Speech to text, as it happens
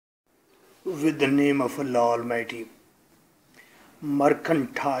with the name of Allah Almighty.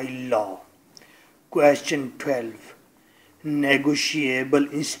 Mercantile Law. Question 12.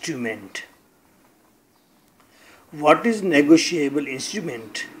 Negotiable Instrument. What is negotiable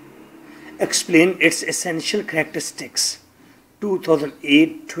instrument? Explain its essential characteristics.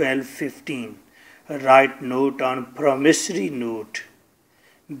 2008, 12, 15. Write note on promissory note,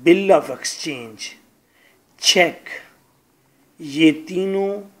 bill of exchange, check. ये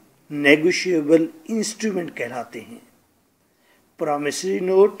तीनों negotiable instrument कहलाते हैं. Promissory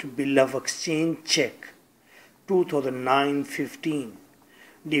note, bill of exchange, check. 2009-15.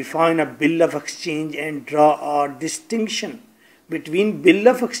 Define a bill of exchange and draw a distinction between bill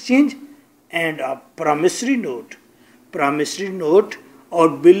of exchange and a promissory note. Promissory note और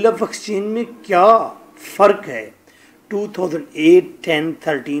bill of exchange में क्या फ़र्क है? 2008, 10,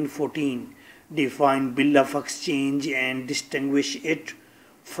 13, 14. Define bill of exchange and distinguish it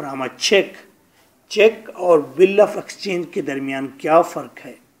from a check. Check और bill of exchange के दरमियान क्या फ़र्क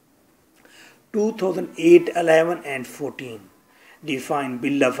है? 2008, 11 and 14. Define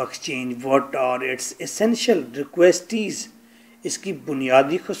bill of exchange. What are its essential requisites? इसकी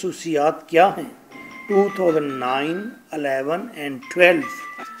बुनियादी खसूसियात क्या हैं? 2009, 11 and 12.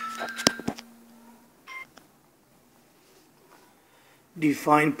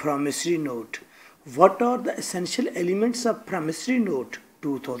 Define promissory note. What are the essential elements of promissory note?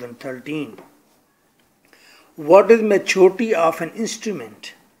 2013. What is maturity of an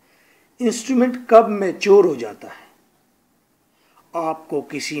instrument? Instrument कब मैच्योर हो जाता है? आपको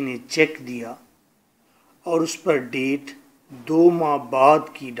किसी ने चेक दिया और उस पर डेट 2 माह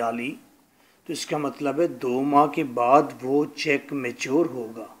बाद की डाली, तो इसका मतलब है 2 माह के बाद वो चेक मैच्योर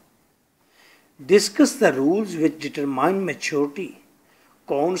होगा. Discuss the rules which determine maturity.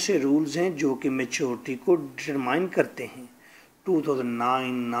 कौन से रूल्स हैं जो कि मैच्योरिटी को डिटरमाइन करते हैं?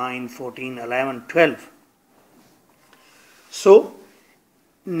 2009, 9, 14, 11, 12. सो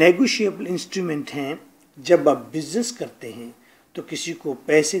नेगोशिएबल इंस्ट्रूमेंट हैं जब आप बिजनेस करते हैं तो किसी को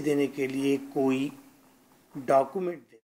पैसे देने के लिए कोई डॉक्यूमेंट